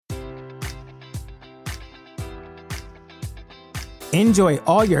Enjoy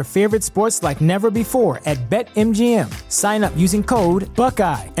all your favorite sports like never before at BetMGM. Sign up using code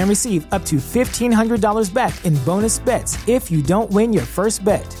Buckeye and receive up to $1,500 back in bonus bets if you don't win your first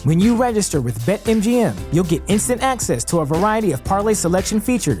bet. When you register with BetMGM, you'll get instant access to a variety of parlay selection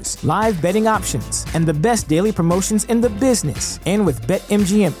features, live betting options, and the best daily promotions in the business. And with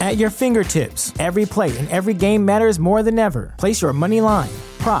BetMGM at your fingertips, every play and every game matters more than ever. Place your money line,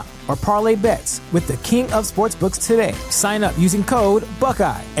 prop, or parlay bets with the king of sportsbooks today. Sign up using code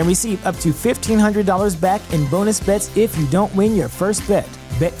Buckeye and receive up to $1,500 back in bonus bets if you don't win your first bet.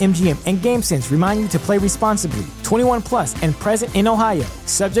 BetMGM and GameSense remind you to play responsibly. 21 plus and present in Ohio,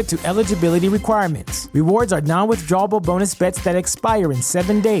 subject to eligibility requirements. Rewards are non-withdrawable bonus bets that expire in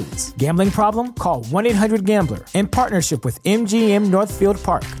 7 days. Gambling problem? Call 1-800-GAMBLER. In partnership with MGM Northfield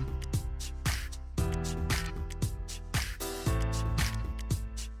Park.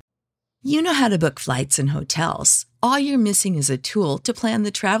 You know how to book flights and hotels. All you're missing is a tool to plan the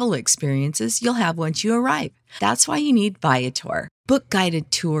travel experiences you'll have once you arrive. That's why you need Viator. Book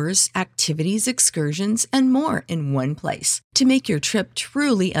guided tours, activities, excursions, and more in one place to make your trip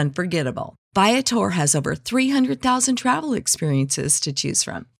truly unforgettable. Viator has over 300,000 travel experiences to choose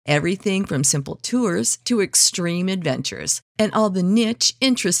from. Everything from simple tours to extreme adventures and all the niche,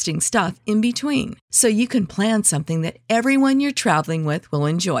 interesting stuff in between. So you can plan something that everyone you're traveling with will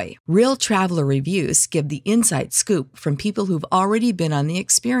enjoy. Real traveler reviews give the inside scoop from people who've already been on the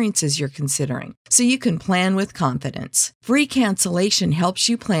experiences you're considering. So you can plan with confidence. Free cancellation helps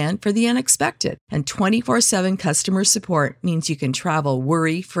you plan for the unexpected. And 24/7 customer support means you can travel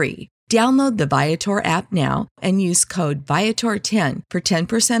worry-free. Download the Viator app now and use code Viator10 for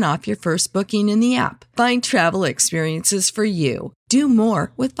 10% off your first booking in the app. Find travel experiences for you. Do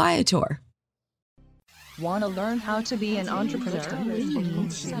more with Viator. Want to learn how to be an entrepreneur?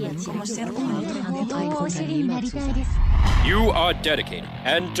 You are dedicated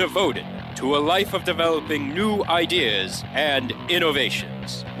and devoted to a life of developing new ideas and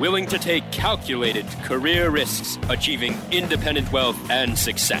innovations, willing to take calculated career risks, achieving independent wealth and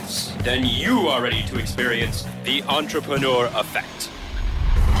success. Then you are ready to experience the entrepreneur effect.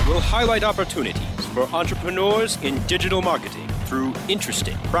 We'll highlight opportunities for entrepreneurs in digital marketing through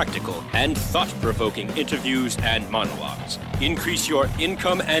interesting, practical, and thought-provoking interviews and monologues. Increase your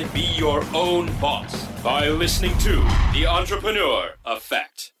income and be your own boss by listening to The Entrepreneur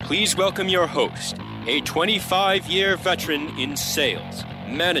Effect. Please welcome your host, a 25-year veteran in sales,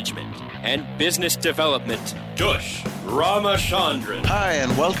 management, and business development, Dush Ramachandran. Hi,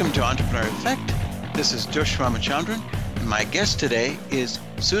 and welcome to Entrepreneur Effect. This is Dush Ramachandran. My guest today is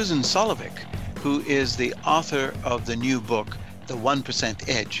Susan Solovic, who is the author of the new book, The 1%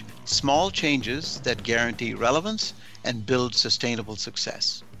 Edge, Small Changes That Guarantee Relevance and Build Sustainable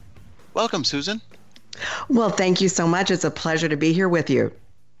Success. Welcome, Susan. Well, thank you so much. It's a pleasure to be here with you.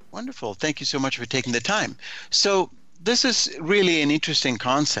 Wonderful. Thank you so much for taking the time. So this is really an interesting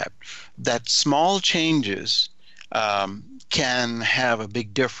concept that small changes can have a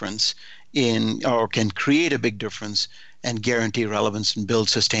big difference or can create a big difference and guarantee relevance and build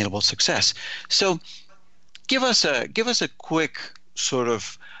sustainable success. So give us a quick sort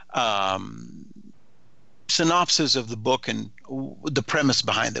of synopsis of the book and the premise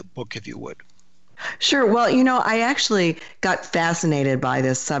behind the book, if you would. Sure. Well, I actually got fascinated by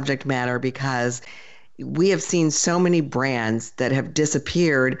this subject matter because we have seen so many brands that have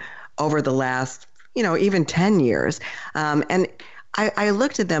disappeared over the last, even 10 years. And I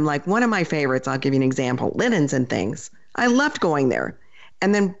looked at them like one of my favorites. I'll give you an example, Linens and Things. I loved going there.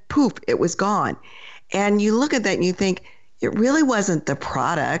 And then poof, it was gone. And you look at that and you think, it really wasn't the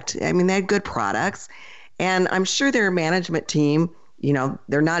product. I mean, they had good products. And I'm sure their management team,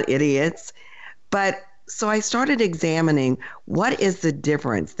 they're not idiots. But so I started examining what is the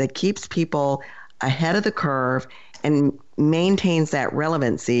difference that keeps people ahead of the curve and maintains that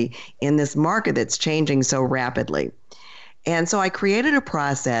relevancy in this market that's changing so rapidly. And so I created a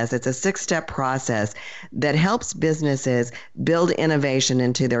process. It's a 6-step process that helps businesses build innovation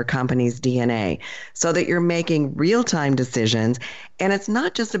into their company's DNA so that you're making real-time decisions. And it's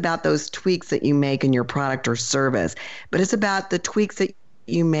not just about those tweaks that you make in your product or service, but it's about the tweaks that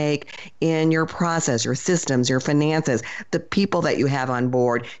you make in your process, your systems, your finances, the people that you have on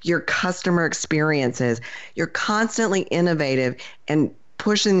board, your customer experiences. You're constantly innovative and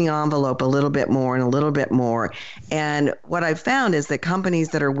pushing the envelope a little bit more and a little bit more. And what I've found is that companies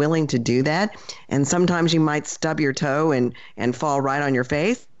that are willing to do that, and sometimes you might stub your toe and fall right on your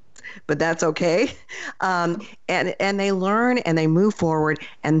face, but that's okay. And they learn and they move forward,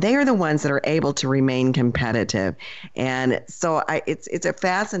 and they are the ones that are able to remain competitive. And so it's a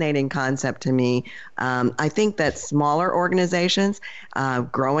fascinating concept to me. I think that smaller organizations,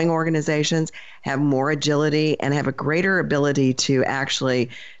 growing organizations, have more agility and have a greater ability to actually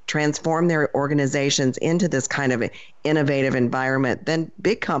transform their organizations into this kind of innovative environment than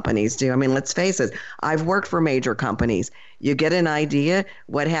big companies do. I mean, let's face it, I've worked for major companies. You get an idea,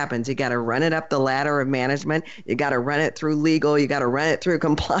 what happens? You got to run it up the ladder of management. You got to run it through legal. You got to run it through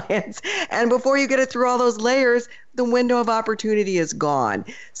compliance. And before you get it through all those layers, the window of opportunity is gone.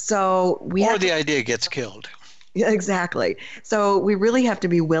 So the idea gets killed. Exactly. So we really have to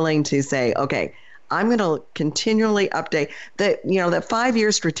be willing to say, okay, I'm going to continually update that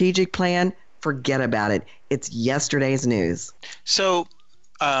 5-year strategic plan. Forget about it. It's yesterday's news. So,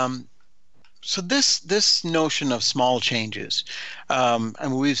 this notion of small changes,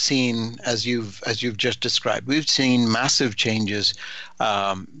 and we've seen, as you've just described, we've seen massive changes,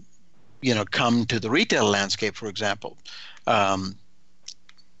 come to the retail landscape. For example,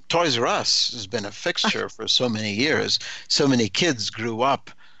 Toys R Us has been a fixture for so many years. So many kids grew up,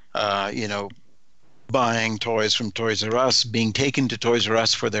 buying toys from Toys R Us, being taken to Toys R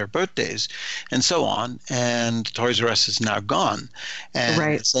Us for their birthdays, and so on. And Toys R Us is now gone. And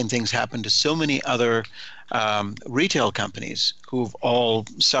right. The same things happened to so many other retail companies who've all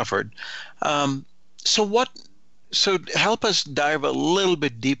suffered. So help us dive a little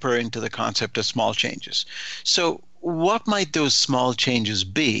bit deeper into the concept of small changes. So what might those small changes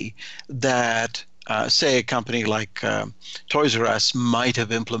be that say a company like Toys R Us might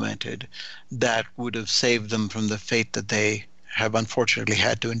have implemented that would have saved them from the fate that they have unfortunately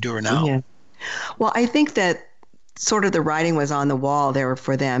had to endure now? Yeah. Well, I think that sort of the writing was on the wall there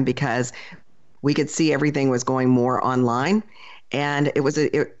for them because we could see everything was going more online, and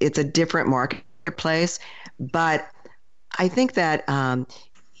it's a different marketplace. But I think that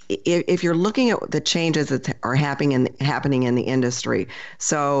if you're looking at the changes that are happening in the industry,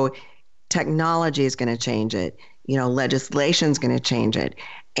 so technology is going to change it. Legislation is going to change it.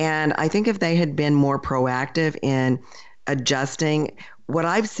 And I think if they had been more proactive in adjusting, what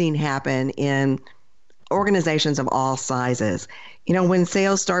I've seen happen in organizations of all sizes, when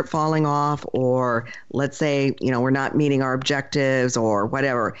sales start falling off, or let's say, we're not meeting our objectives or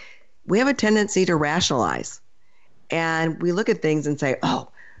whatever, we have a tendency to rationalize. And we look at things and say, oh,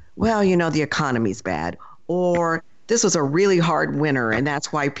 well, the economy's bad, or this was a really hard winter and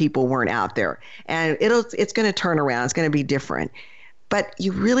that's why people weren't out there. And it's going to turn around. It's going to be different. But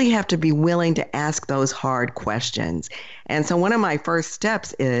you really have to be willing to ask those hard questions. And so one of my first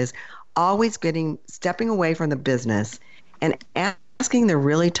steps is always stepping away from the business and asking the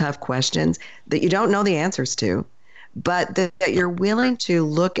really tough questions that you don't know the answers to, but that you're willing to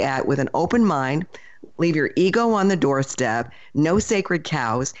look at with an open mind, leave your ego on the doorstep, no sacred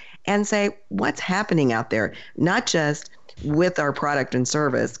cows, and say, what's happening out there? Not just with our product and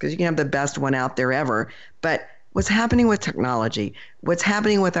service, because you can have the best one out there ever, but what's happening with technology, what's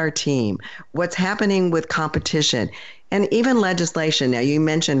happening with our team, what's happening with competition, and even legislation. Now, you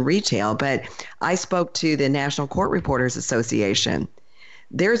mentioned retail, but I spoke to the National Court Reporters Association.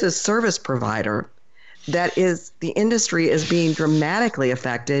 There's a service provider the industry is being dramatically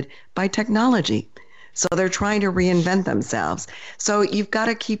affected by technology. So they're trying to reinvent themselves. So you've got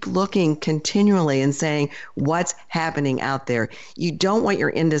to keep looking continually and saying, what's happening out there? You don't want your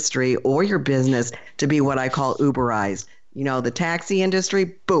industry or your business to be what I call Uberized. The taxi industry,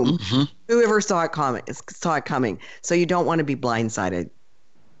 boom. Mm-hmm. Whoever saw it coming. So you don't want to be blindsided.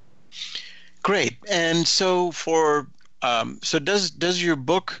 Great. And so does your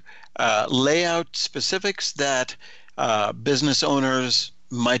book lay out specifics that business owners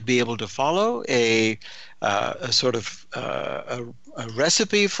might be able to follow, a sort of a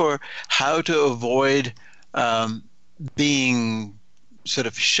recipe for how to avoid being sort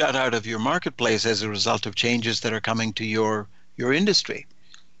of shut out of your marketplace as a result of changes that are coming to your industry?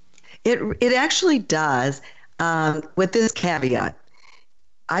 It actually does, with this caveat.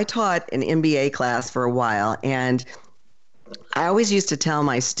 I taught an MBA class for a while, and I always used to tell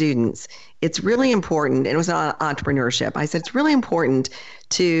my students, it's really important, and it was on entrepreneurship. I said, it's really important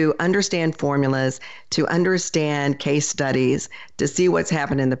to understand formulas, to understand case studies, to see what's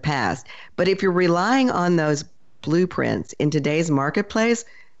happened in the past. But if you're relying on those blueprints in today's marketplace,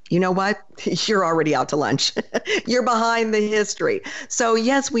 you know what? You're already out to lunch. You're behind the history. So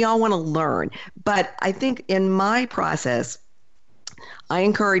yes, we all want to learn. But I think in my process, I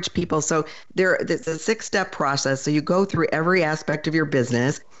encourage people. So there's a 6-step process. So you go through every aspect of your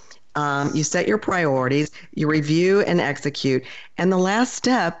business. You set your priorities, you review and execute. And the last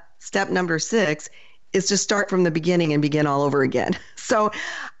step step number 6 is to start from the beginning and begin all over again. So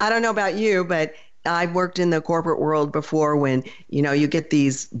I don't know about you, but I've worked in the corporate world before when, you get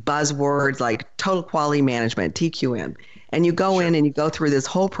these buzzwords like total quality management, TQM. And you go in and you go through this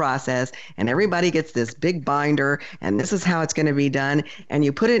whole process and everybody gets this big binder and this is how it's going to be done. And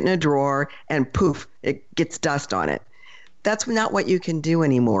you put it in a drawer and poof, it gets dust on it. That's not what you can do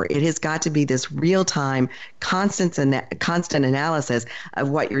anymore. It has got to be this real-time, constant analysis of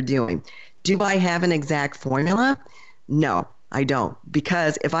what you're doing. Do I have an exact formula? No, I don't.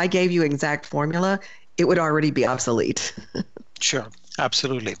 Because if I gave you exact formula, it would already be obsolete. Sure,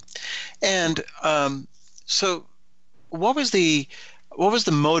 absolutely. And so what was the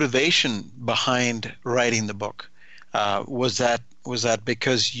motivation behind writing the book? Was that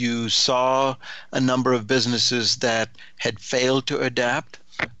because you saw a number of businesses that had failed to adapt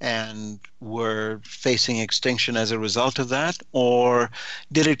and were facing extinction as a result of that? Or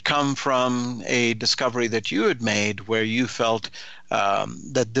did it come from a discovery that you had made where you felt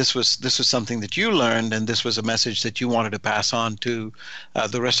that this was something that you learned and this was a message that you wanted to pass on to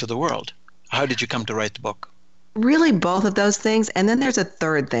the rest of the world? How did you come to write the book? Really both of those things. And then there's a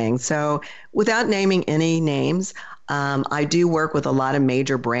third thing. So without naming any names, I do work with a lot of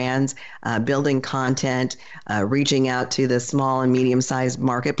major brands, building content, reaching out to the small and medium-sized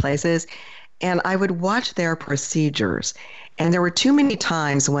marketplaces. And I would watch their procedures. And there were too many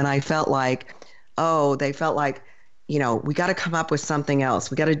times when I felt like, we got to come up with something else.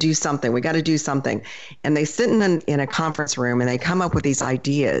 We got to do something. And they sit in a conference room and they come up with these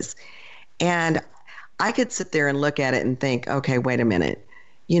ideas. And I could sit there and look at it and think, okay, wait a minute.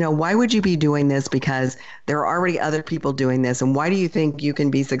 Why would you be doing this? Because there are already other people doing this. And why do you think you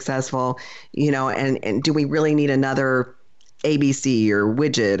can be successful? And do we really need another ABC or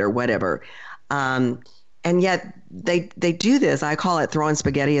widget or whatever? And yet they do this. I call it throwing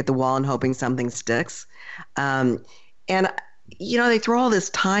spaghetti at the wall and hoping something sticks. And they throw all this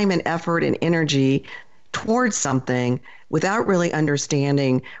time and effort and energy towards something without really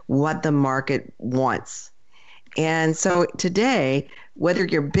understanding what the market wants. And so today, whether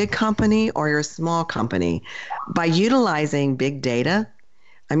you're a big company or you're a small company, by utilizing big data,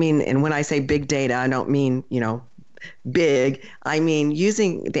 and when I say big data, I don't mean, big, I mean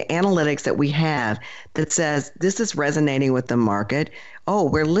using the analytics that we have that says this is resonating with the market. Oh,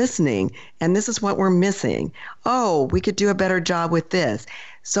 we're listening, and this is what we're missing. Oh, we could do a better job with this.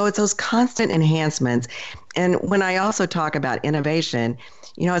 So it's those constant enhancements. And when I also talk about innovation,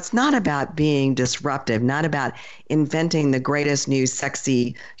 it's not about being disruptive, not about inventing the greatest new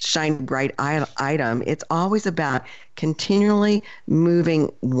sexy, shiny, bright item. It's always about continually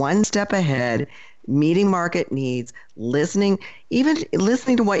moving one step ahead, meeting market needs, listening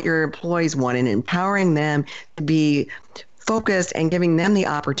to what your employees want and empowering them to be focused and giving them the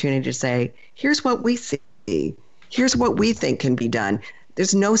opportunity to say, here's what we see. Here's what we think can be done.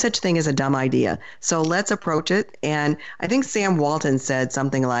 There's no such thing as a dumb idea. So let's approach it. And I think Sam Walton said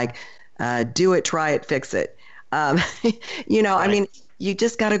something like, do it, try it, fix it. Right. You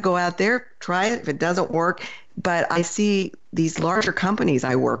just got to go out there, try it. If it doesn't work. But I see these larger companies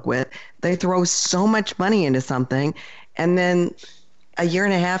I work with, they throw so much money into something. And then a year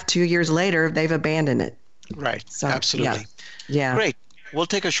and a half, 2 years later, they've abandoned it. Right. So, absolutely. Yeah. Great. We'll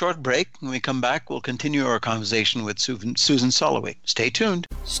take a short break. When we come back, we'll continue our conversation with Susan Soloway. Stay tuned.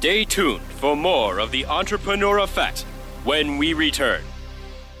 Stay tuned for more of the Entrepreneur Effect when we return.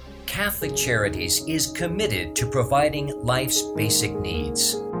 Catholic Charities is committed to providing life's basic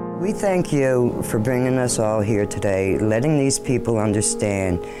needs. We thank you for bringing us all here today, letting these people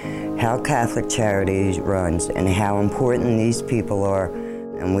understand how Catholic Charities runs and how important these people are.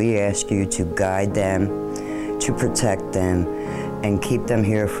 And we ask you to guide them, to protect them, and keep them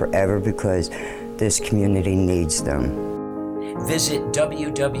here forever because this community needs them. Visit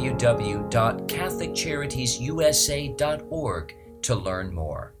www.catholiccharitiesusa.org to learn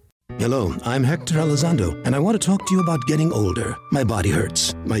more. Hello, I'm Hector Elizondo, and I want to talk to you about getting older. My body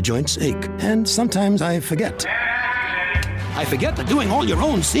hurts, my joints ache, and sometimes I forget. I forget that doing all your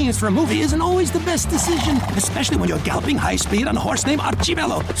own scenes for a movie isn't always the best decision, especially when you're galloping high speed on a horse named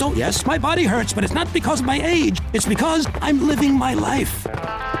Archibello. So yes, my body hurts, but it's not because of my age. It's because I'm living my life.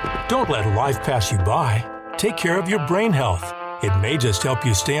 Don't let life pass you by. Take care of your brain health. It may just help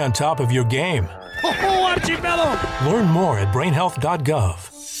you stay on top of your game. Oh, Archibello! Learn more at brainhealth.gov.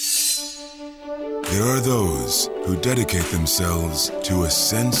 There are those who dedicate themselves to a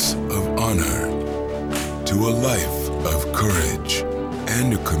sense of honor, to a life of courage,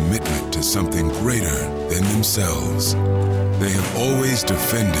 and a commitment to something greater than themselves. They have always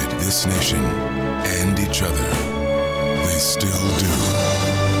defended this nation and each other. They still do.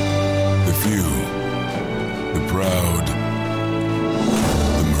 the few, the proud,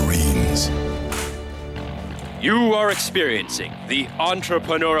 the Marines. You are experiencing the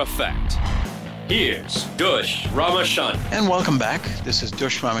Entrepreneur Effect. Here's Dush Ramachandran. And welcome back. This is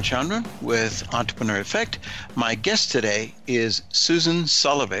Dush Ramachandran with Entrepreneur Effect. My guest today is Susan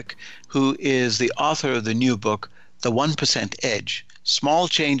Solovic, who is the author of the new book, The 1% Edge: Small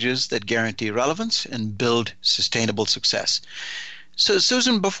Changes That Guarantee Relevance and Build Sustainable Success. So,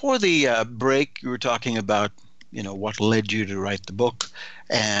 Susan, before the break, you were talking about, what led you to write the book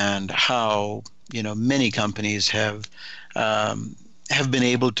and how, many companies have been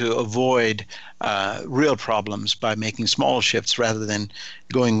able to avoid real problems by making small shifts rather than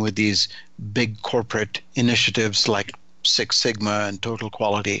going with these big corporate initiatives like Six Sigma and total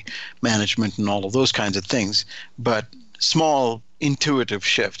quality management and all of those kinds of things, but small intuitive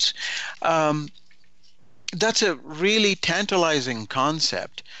shifts. That's a really tantalizing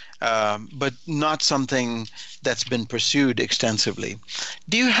concept, but not something that's been pursued extensively.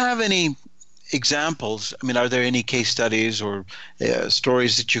 Do you have any examples? I mean, are there any case studies or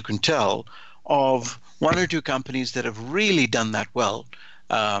stories that you can tell of one or two companies that have really done that well,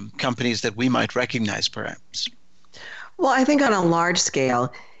 companies that we might recognize perhaps? Well, I think on a large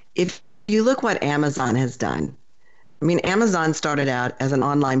scale, if you look what Amazon has done, I mean, Amazon started out as an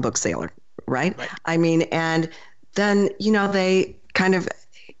online book seller, right? I mean, and then, they kind of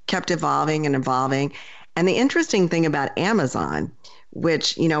kept evolving and evolving. And the interesting thing about Amazon,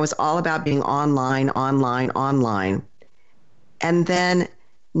 which, is all about being online. And then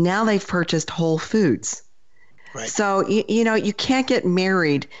now they've purchased Whole Foods. Right. So, you can't get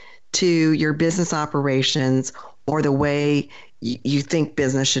married to your business operations or the way you think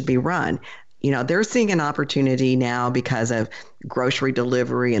business should be run. They're seeing an opportunity now because of grocery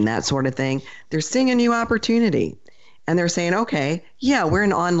delivery and that sort of thing. They're seeing a new opportunity. And they're saying, okay, yeah, we're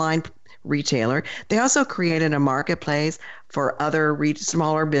an online retailer. They also created a marketplace for other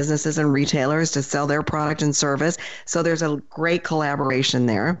smaller businesses and retailers to sell their product and service. So there's a great collaboration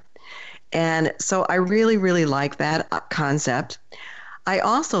there. And so I really, really like that concept. I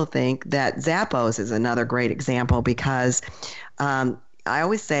also think that Zappos is another great example because I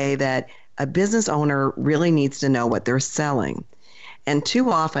always say that a business owner really needs to know what they're selling. And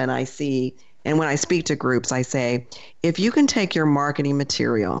too often I see, and when I speak to groups, I say, if you can take your marketing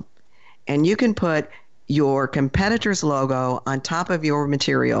material and you can put your competitor's logo on top of your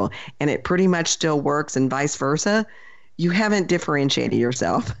material and it pretty much still works and vice versa, you haven't differentiated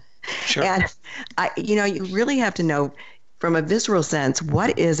yourself. Sure. And you really have to know from a visceral sense,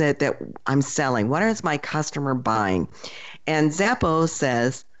 what is it that I'm selling? What is my customer buying? And Zappos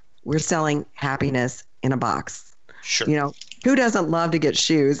says we're selling happiness in a box. Sure. Who doesn't love to get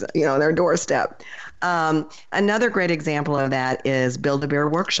shoes, their doorstep? Another great example of that is Build-A-Bear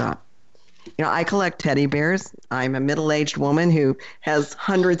Workshop. I collect teddy bears. I'm a middle-aged woman who has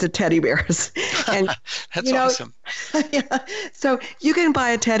hundreds of teddy bears. And that's awesome. Yeah. So you can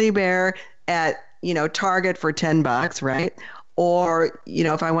buy a teddy bear at Target for $10, right? Or,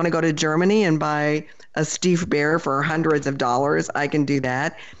 if I want to go to Germany and buy a Steve Bear for hundreds of dollars, I can do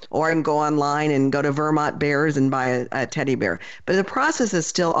that. Or I can go online and go to Vermont Bears and buy a teddy bear. But the process is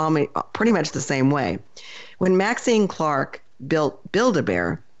still pretty much the same way. When Maxine Clark built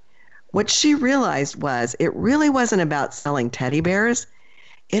Build-A-Bear, what she realized was it really wasn't about selling teddy bears.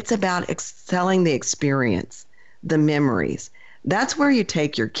 It's about selling the experience, the memories. That's where you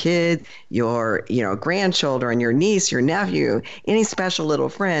take your kid, your grandchildren, your niece, your nephew, any special little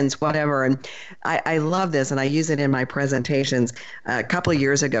friends, whatever. And I love this, and I use it in my presentations. A couple of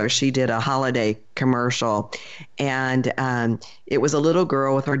years ago, she did a holiday commercial, and it was a little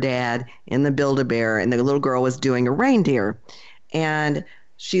girl with her dad in the Build-A-Bear, and the little girl was doing a reindeer. And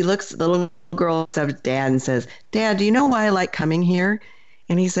the little girl looks up at Dad and says, "Dad, do you know why I like coming here?"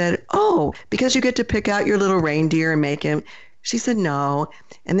 And he said, "Oh, because you get to pick out your little reindeer and make him." She said, "No."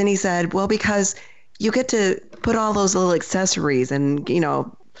 And then he said, "Well, because you get to put all those little accessories and,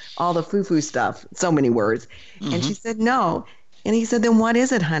 all the foo-foo stuff." So many words. Mm-hmm. And she said, "No." And he said, "Then what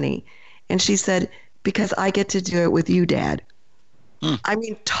is it, honey?" And she said, "Because I get to do it with you, Dad." I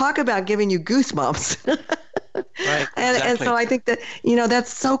mean, talk about giving you goosebumps. Right, and so I think that,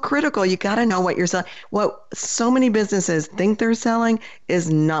 that's so critical. You got to know what you're selling. What so many businesses think they're selling is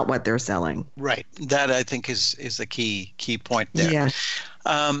not what they're selling. Right. That, I think, is the key point there. Yeah.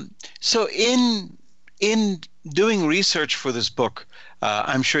 So in doing research for this book,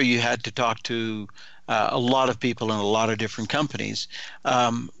 I'm sure you had to talk to a lot of people in a lot of different companies.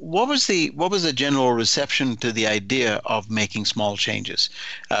 What was the general reception to the idea of making small changes?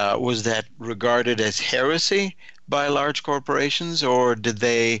 Was that regarded as heresy by large corporations, or did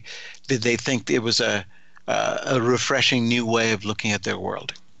they think it was a refreshing new way of looking at their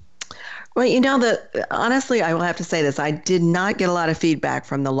world? Well, honestly, I will have to say this. I did not get a lot of feedback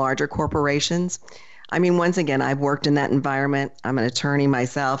from the larger corporations. I mean, once again, I've worked in that environment. I'm an attorney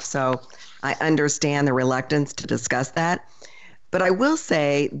myself, so I understand the reluctance to discuss that. But I will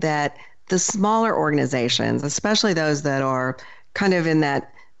say that the smaller organizations, especially those that are kind of in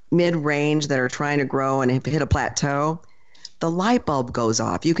that mid-range that are trying to grow and have hit a plateau, the light bulb goes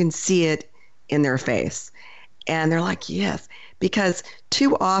off. You can see it in their face. And they're like, yes, because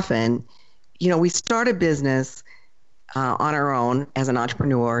too often, we start a business on our own as an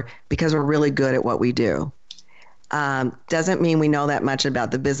entrepreneur because we're really good at what we do. Doesn't mean we know that much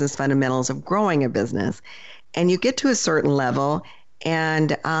about the business fundamentals of growing a business. And you get to a certain level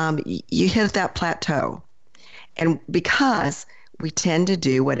and you hit that plateau. And because we tend to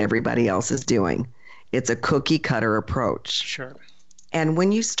do what everybody else is doing, it's a cookie cutter approach. Sure. And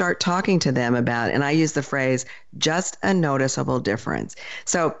when you start talking to them about, and I use the phrase, just a noticeable difference.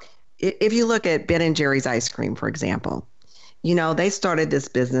 So if you look at Ben & Jerry's ice cream, for example, they started this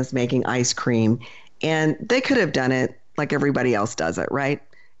business making ice cream, and they could have done it like everybody else does it, right?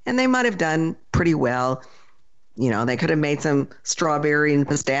 And they might have done pretty well. They could have made some strawberry and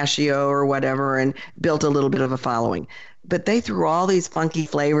pistachio or whatever and built a little bit of a following. But they threw all these funky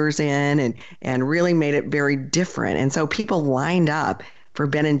flavors in and really made it very different. And so people lined up for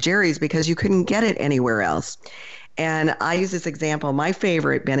Ben & Jerry's because you couldn't get it anywhere else. And I use this example. My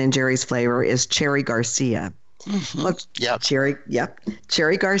favorite Ben & Jerry's flavor is Cherry Garcia. Mm-hmm. Look, yep.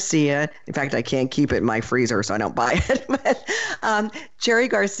 Cherry Garcia. In fact, I can't keep it in my freezer, so I don't buy it. But Cherry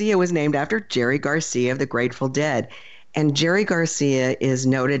Garcia was named after Jerry Garcia of the Grateful Dead. And Jerry Garcia is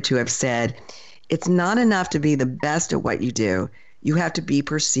noted to have said, it's not enough to be the best at what you do. You have to be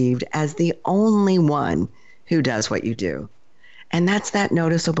perceived as the only one who does what you do. And that's that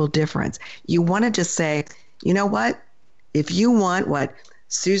noticeable difference. You want to just say, you know what? If you want what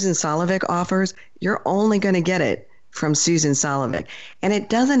Susan Solovic offers, you're only going to get it from Susan Solovic. And it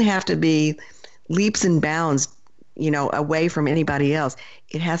doesn't have to be leaps and bounds, away from anybody else.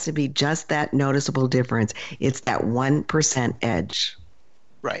 It has to be just that noticeable difference. It's that 1% edge.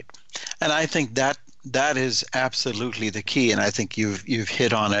 Right. And I think that is absolutely the key. And I think you've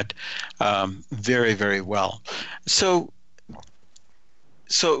hit on it very, very well. So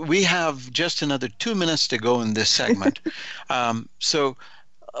we have just another 2 minutes to go in this segment. So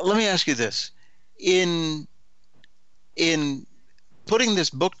let me ask you this. In putting this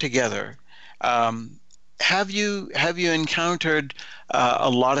book together, have you encountered a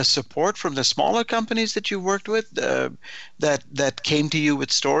lot of support from the smaller companies that you worked with that came to you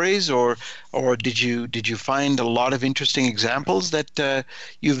with stories, or did you find a lot of interesting examples that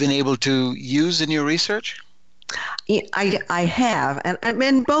you've been able to use in your research? I have, and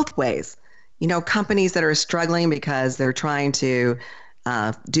in both ways. Companies that are struggling because they're trying to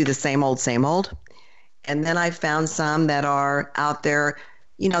do the same old. And then I've found some that are out there,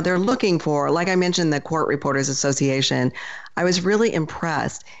 they're looking for, like I mentioned, the Court Reporters Association. I was really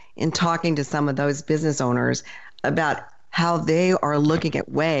impressed in talking to some of those business owners about how they are looking at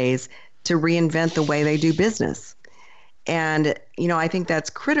ways to reinvent the way they do business. And, I think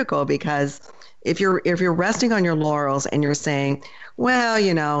that's critical because if you're resting on your laurels and you're saying,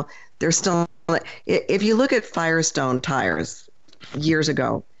 well, there's still, if you look at Firestone Tires years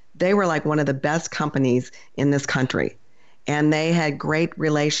ago, they were like one of the best companies in this country. And they had great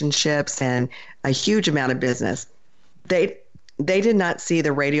relationships and a huge amount of business. They did not see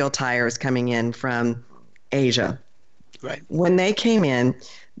the radial tires coming in from Asia. Right. When they came in,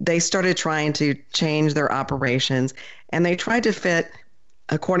 they started trying to change their operations, and they tried to fit,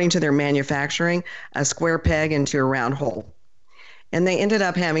 according to their manufacturing, a square peg into a round hole. And they ended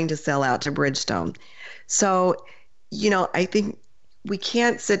up having to sell out to Bridgestone. So, I think we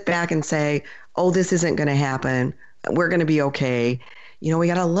can't sit back and say, oh, this isn't going to happen. We're going to be okay. We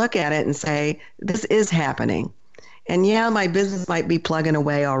got to look at it and say, this is happening. And yeah, my business might be plugging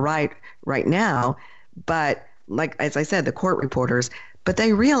away all right now. But like, as I said, the court reporters, but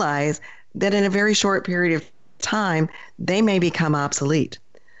they realize that in a very short period of time, they may become obsolete.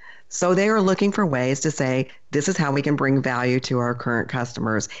 So they are looking for ways to say, this is how we can bring value to our current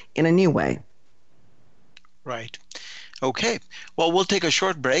customers in a new way. Right. Okay. Well, we'll take a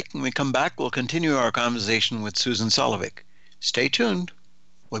short break. When we come back, we'll continue our conversation with Susan Solovic. Stay tuned.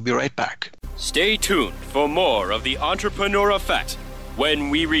 We'll be right back. Stay tuned for more of The Entrepreneur Effect when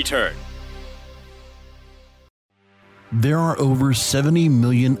we return. There are over 70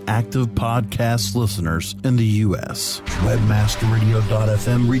 million active podcast listeners in the U.S.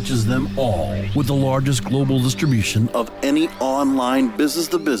 Webmasterradio.fm reaches them all with the largest global distribution of any online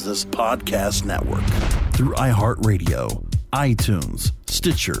business-to-business podcast network. Through iHeartRadio, iTunes,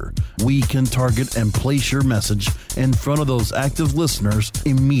 Stitcher, we can target and place your message in front of those active listeners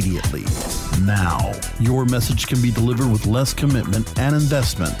immediately. Now, your message can be delivered with less commitment and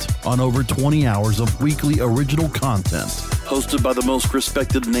investment on over 20 hours of weekly original content hosted by the most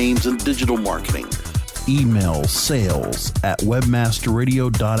respected names in digital marketing. Email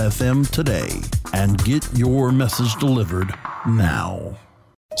sales@webmasterradio.fm today and get your message delivered now.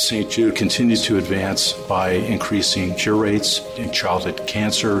 St. Jude continues to advance by increasing cure rates in childhood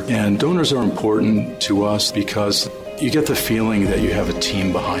cancer, and donors are important to us because you get the feeling that you have a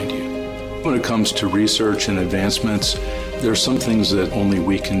team behind you. When it comes to research and advancements, there are some things that only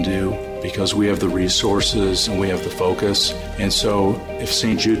we can do because we have the resources and we have the focus, and so if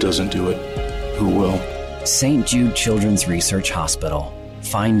St. Jude doesn't do it, who will? St. Jude Children's Research Hospital.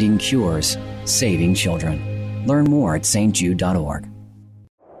 Finding cures, saving children. Learn more at stjude.org.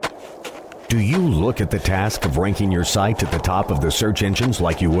 Do you look at the task of ranking your site at the top of the search engines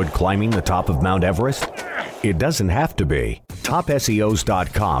like you would climbing the top of Mount Everest? It doesn't have to be.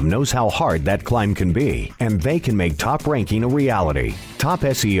 TopSEOs.com knows how hard that climb can be, and they can make top ranking a reality. Top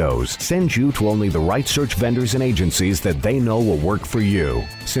SEOs sends you to only the right search vendors and agencies that they know will work for you.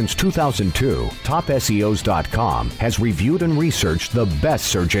 Since 2002, TopSEOs.com has reviewed and researched the best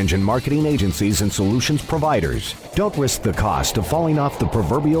search engine marketing agencies and solutions providers. Don't risk the cost of falling off the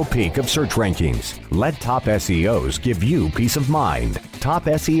proverbial peak of search rankings. Let Top SEOs give you peace of mind.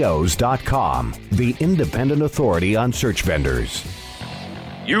 TopSEOs.com, the independent authority on search vendors.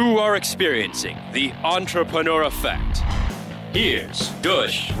 You are experiencing the Entrepreneur Effect. Here's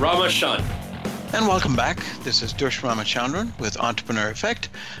Dush Ramachandran. And welcome back. This is Dush Ramachandran with Entrepreneur Effect.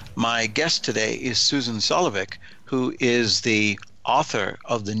 My guest today is Susan Solovic, who is the author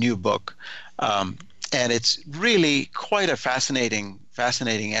of the new book. And it's really quite a fascinating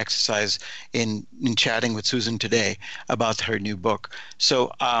exercise in chatting with Susan today about her new book.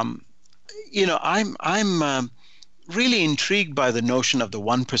 So, I'm really intrigued by the notion of the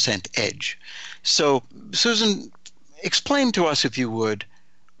 1% edge. So, Susan, explain to us, if you would,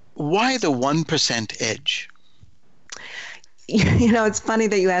 why the 1% edge? It's funny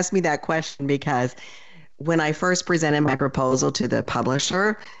that you asked me that question, because when I first presented my proposal to the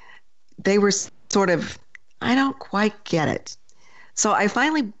publisher, they were sort of, I don't quite get it. So I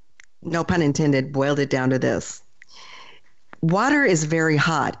finally, no pun intended, boiled it down to this. Water is very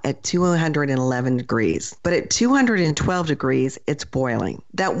hot at 211 degrees, but at 212 degrees, it's boiling.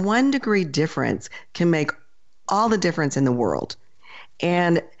 That 1 degree difference can make all the difference in the world.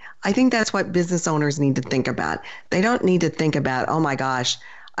 And I think that's what business owners need to think about. They don't need to think about, oh my gosh,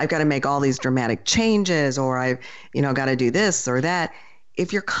 I've got to make all these dramatic changes, or I've, got to do this or that.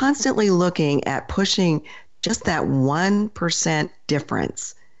 If you're constantly looking at pushing just that 1%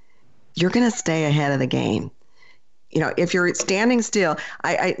 difference, you're going to stay ahead of the game. If you're standing still,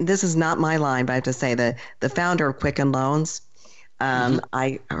 I this is not my line, but I have to say that the founder of Quicken Loans,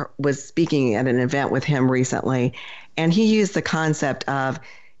 I was speaking at an event with him recently, and he used the concept of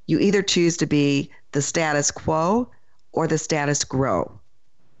you either choose to be the status quo or the status grow.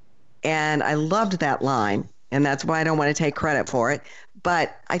 And I loved that line, and that's why I don't want to take credit for it.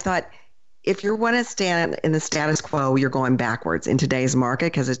 But I thought, if you want to stand in the status quo, you're going backwards in today's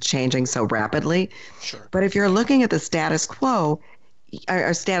market because it's changing so rapidly. Sure. But if you're looking at the status quo,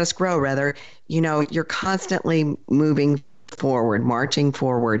 or status grow rather, you're constantly moving forward, marching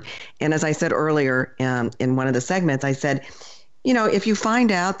forward. And as I said earlier in one of the segments, I said, if you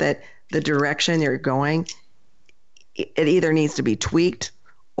find out that the direction you're going, it either needs to be tweaked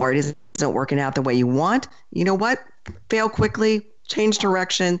or it isn't working out the way you want, you know what? Fail quickly, change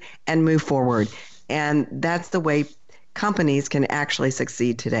direction, and move forward. And that's the way companies can actually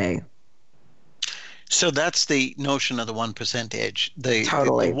succeed today. So that's the notion of the 1% edge.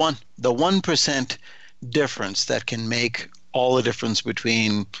 Totally. The 1% difference that can make all the difference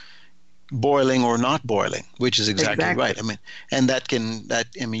between boiling or not boiling, which is exactly right. You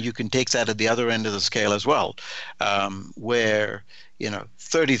can take that at the other end of the scale as well, where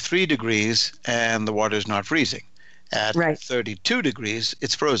 33 degrees and the water is not freezing. At 32 degrees,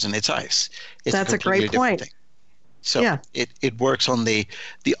 it's frozen, it's ice. That's a great point. So yeah. it works on the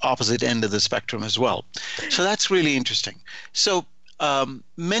opposite end of the spectrum as well. So that's really interesting. So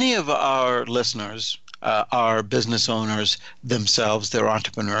many of our listeners are business owners themselves, they're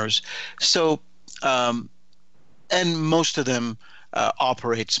entrepreneurs. So, and most of them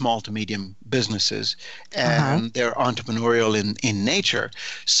operate small to medium businesses, and they're entrepreneurial in nature.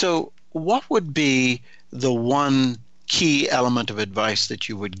 So what would be the one key element of advice that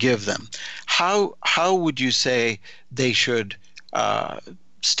you would give them? How would you say they should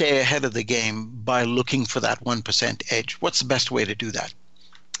stay ahead of the game by looking for that 1% edge? What's the best way to do that?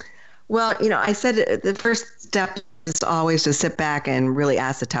 Well, I said the first step is always to sit back and really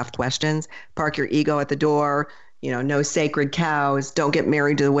ask the tough questions. Park your ego at the door. No sacred cows. Don't get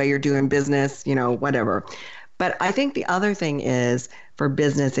married to the way you're doing business. Whatever. But I think the other thing is for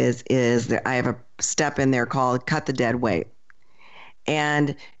businesses is that I have a step in there called cut the dead weight.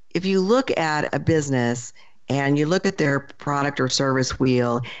 And if you look at a business and you look at their product or service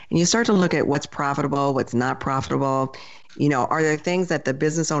wheel and you start to look at what's profitable, what's not profitable, are there things that the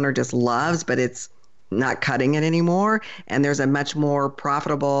business owner just loves, but it's not cutting it anymore? And there's a much more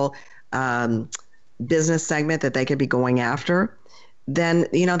profitable business segment that they could be going after, then,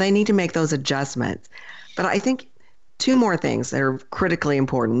 they need to make those adjustments. But I think two more things that are critically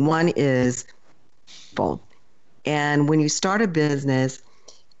important. One is people. And when you start a business,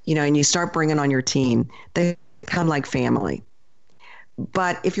 and you start bringing on your team, they become like family.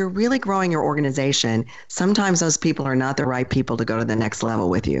 But if you're really growing your organization, sometimes those people are not the right people to go to the next level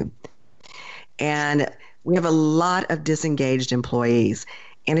with you. And we have a lot of disengaged employees.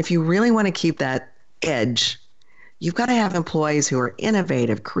 And if you really want to keep that edge, you've got to have employees who are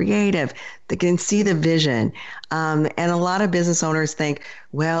innovative, creative, that can see the vision. And a lot of business owners think,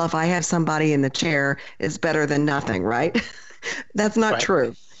 well, if I have somebody in the chair, it's better than nothing, right? That's not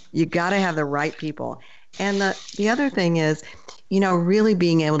true. You got to have the right people. And the other thing is, really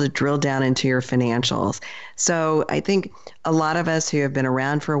being able to drill down into your financials. So I think a lot of us who have been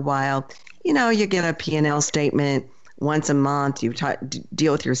around for a while, you get a P&L statement once a month, you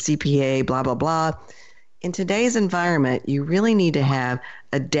deal with your CPA, blah, blah, blah. In today's environment, you really need to have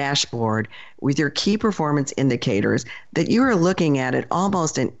a dashboard with your key performance indicators that you are looking at it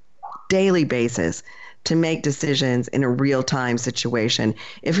almost on a daily basis to make decisions in a real-time situation.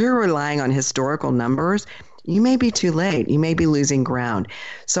 If you're relying on historical numbers, you may be too late. You may be losing ground.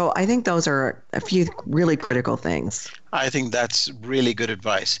 So I think those are a few really critical things. I think that's really good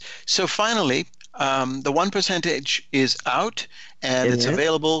advice. So finally, the 1% edge is out, and it's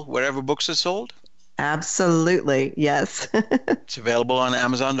available wherever books are sold? Absolutely, yes. It's available on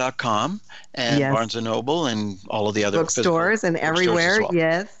Amazon.com and Barnes & Noble and all of the other bookstores and everywhere. Well.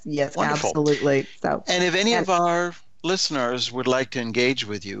 Yes, wonderful. Absolutely. So, and if any of our listeners would like to engage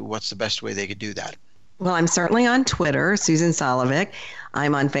with you, what's the best way they could do that? Well, I'm certainly on Twitter, Susan Solovic.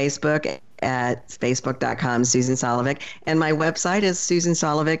 I'm on Facebook at facebook.com, Susan Solovic. And my website is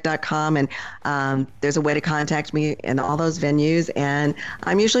susansolovic.com. And there's a way to contact me in all those venues. And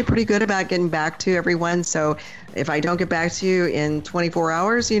I'm usually pretty good about getting back to everyone. So if I don't get back to you in 24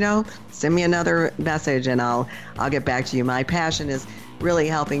 hours, send me another message and I'll get back to you. My passion is really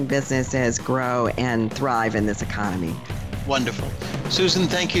helping businesses grow and thrive in this economy. Wonderful. Susan,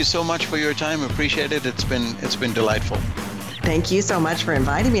 thank you so much for your time. Appreciate it. It's been delightful. Thank you so much for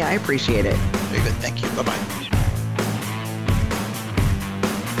inviting me. I appreciate it. Very good. Thank you. Bye-bye.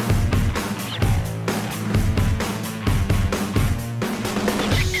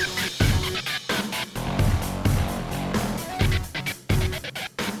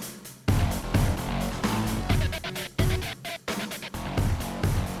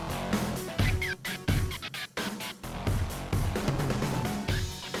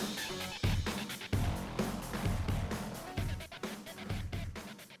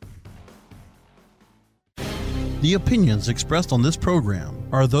 The opinions expressed on this program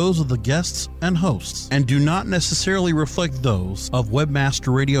are those of the guests and hosts and do not necessarily reflect those of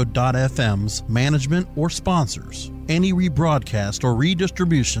WebmasterRadio.fm's management or sponsors. Any rebroadcast or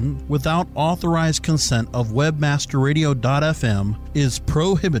redistribution without authorized consent of WebmasterRadio.fm is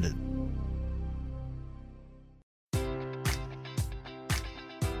prohibited.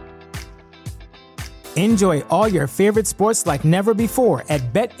 Enjoy all your favorite sports like never before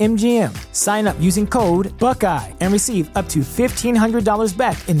at BetMGM. Sign up using code Buckeye and receive up to $1,500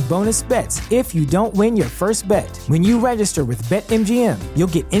 back in bonus bets if you don't win your first bet. When you register with BetMGM, you'll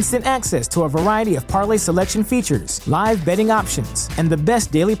get instant access to a variety of parlay selection features, live betting options, and the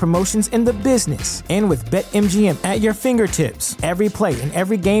best daily promotions in the business. And with BetMGM at your fingertips, every play and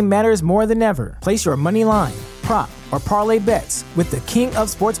every game matters more than ever. Place your money line, prop, or parlay bets with the king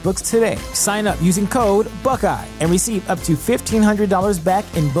of sportsbooks today. Sign up using code Buckeye and receive up to $1,500 back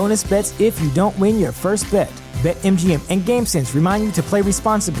in bonus bets if you don't win your first bet. BetMGM and GameSense remind you to play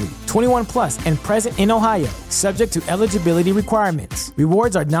responsibly. 21 plus and present in Ohio, subject to eligibility requirements.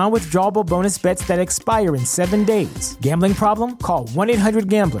 Rewards are non-withdrawable bonus bets that expire in 7 days. Gambling problem? Call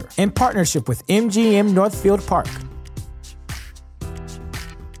 1-800-GAMBLER in partnership with MGM Northfield Park.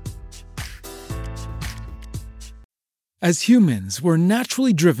 As humans, we're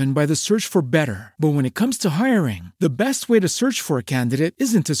naturally driven by the search for better. But when it comes to hiring, the best way to search for a candidate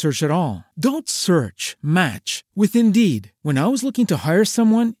isn't to search at all. Don't search, match with Indeed. When I was looking to hire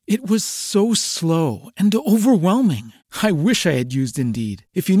someone, it was so slow and overwhelming. I wish I had used Indeed.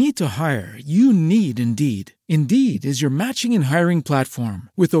 If you need to hire, you need Indeed. Indeed is your matching and hiring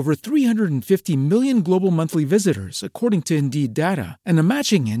platform with over 350 million global monthly visitors, according to Indeed data, and a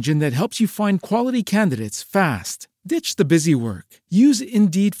matching engine that helps you find quality candidates fast. Ditch the busy work. Use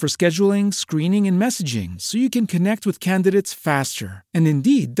Indeed for scheduling, screening, and messaging so you can connect with candidates faster. And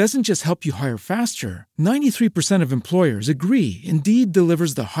Indeed doesn't just help you hire faster. 93% of employers agree Indeed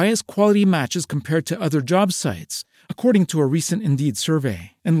delivers the highest quality matches compared to other job sites, according to a recent Indeed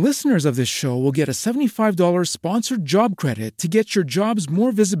survey. And listeners of this show will get a $75 sponsored job credit to get your jobs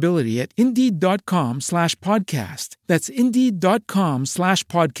more visibility at Indeed.com/podcast. That's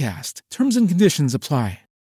Indeed.com/podcast. Terms and conditions apply.